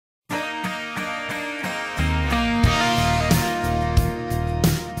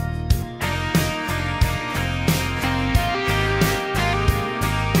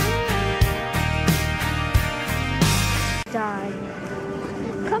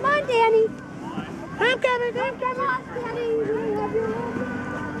There's a grandma standing.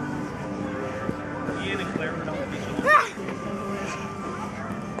 Ian and Claire were on the beach.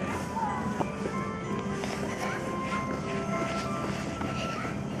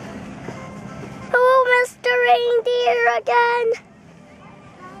 Hello, Mr. Reindeer again.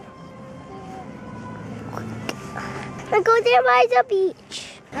 I go there by the beach.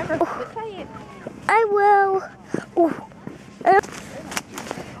 I will.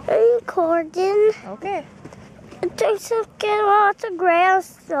 I'm recording. Okay. There's get lots of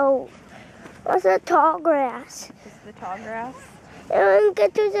grass, though. Lots of tall grass. This is the tall grass. And when we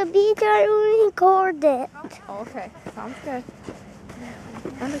get to the beach, I will record it. Oh, okay. Sounds good.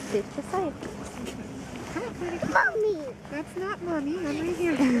 Let's see the side. Mommy. That's not Mommy. I'm right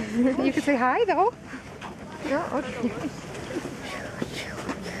here. You can say hi, though. Yeah, okay.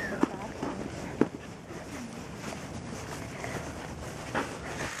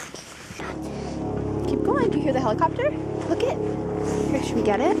 Keep going. Do you hear the helicopter? Look it. Here, should we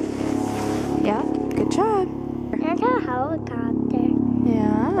get it? Yeah. Good job. There's a helicopter.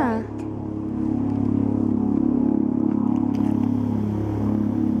 Yeah.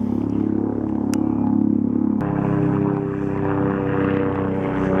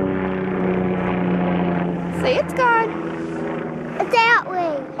 Say it's gone. It's that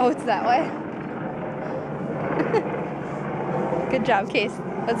way. Oh, it's that way. Good job, Case.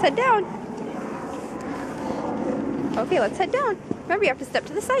 Let's head down. Okay, let's head down. Remember, you have to step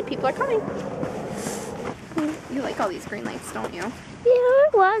to the side. People are coming. You like all these green lights, don't you? Yeah,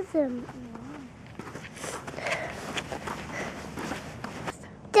 it wasn't.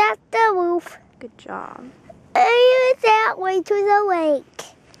 That's the roof. Good job. And it's that way to the lake.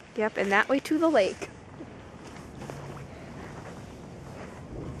 Yep, and that way to the lake.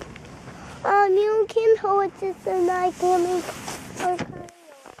 You can hold this and I can make.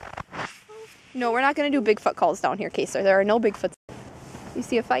 No, we're not going to do Bigfoot calls down here, Kaser. There are no Bigfoots. You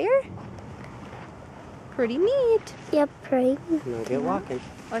see a fire? Pretty neat. Yep, right. Now get walking.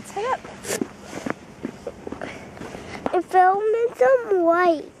 Let's head up. I'm filming some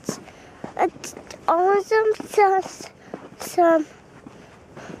lights. It's awesome. Some.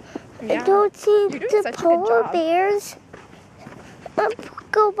 I don't see You're doing the such a good polar job. bears.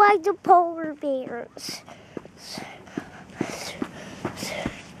 Go by the polar bears.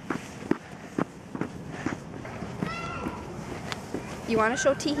 You want to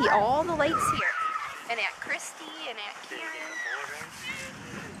show Teehee all the lights here. And Aunt Christy and Aunt Karen.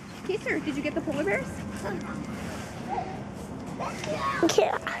 Kaser, did you get the polar bears?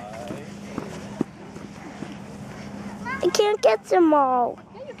 Yeah. I can't get them all.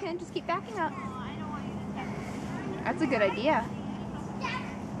 Yeah, you can. Just keep backing up. That's a good idea.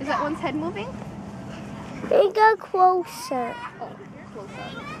 Is that one's head moving? They got closer. Oh, you're close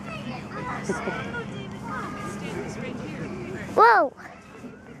up. Whoa.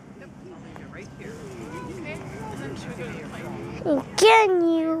 Again,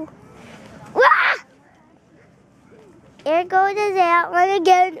 you. Wah! Here goes that one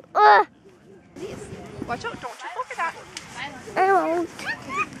again. Please. Watch out. Don't trip over that. I won't. Is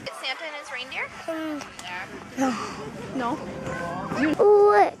Santa and his reindeer? No. No.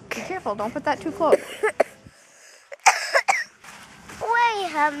 Look. Be careful. Don't put that too close.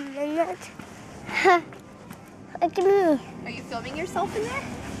 Wait a minute. Look at me. Are you filming yourself in there?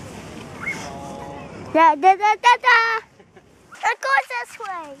 Da da da da da. It goes this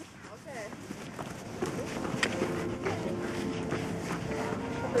way. Okay.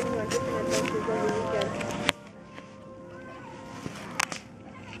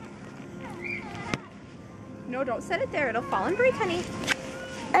 No, don't set it there. It'll fall and break, honey.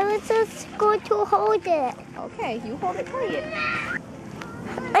 I was just going to hold it. Okay, you hold it tight.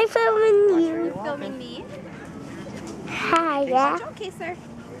 I'm filming you. You're filming me. Hi, Watch yeah. out, Kaser. I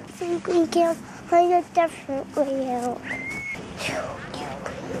think we can find a different way out.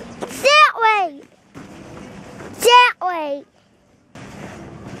 That way! That way!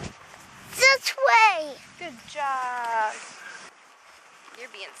 This way! Good job. You're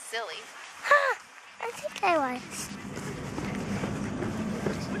being silly. Huh, I think I was.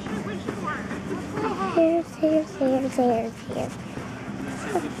 Here.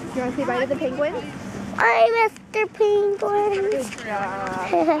 You want to say bye to the penguins? Hi, Mr. Penguin. Good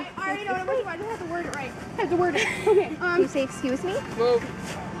job. I already know what I have to word it right. I have to word it. Okay. Can you say excuse me? Whoa.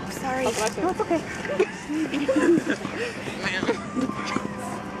 Oh, sorry. Oh, bless him. No, it's okay. Should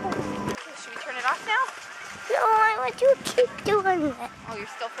we turn it off now? No, I want you to keep doing it. Oh, you're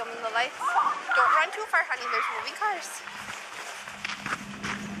still filming the lights? Don't run too far, honey. There's moving cars.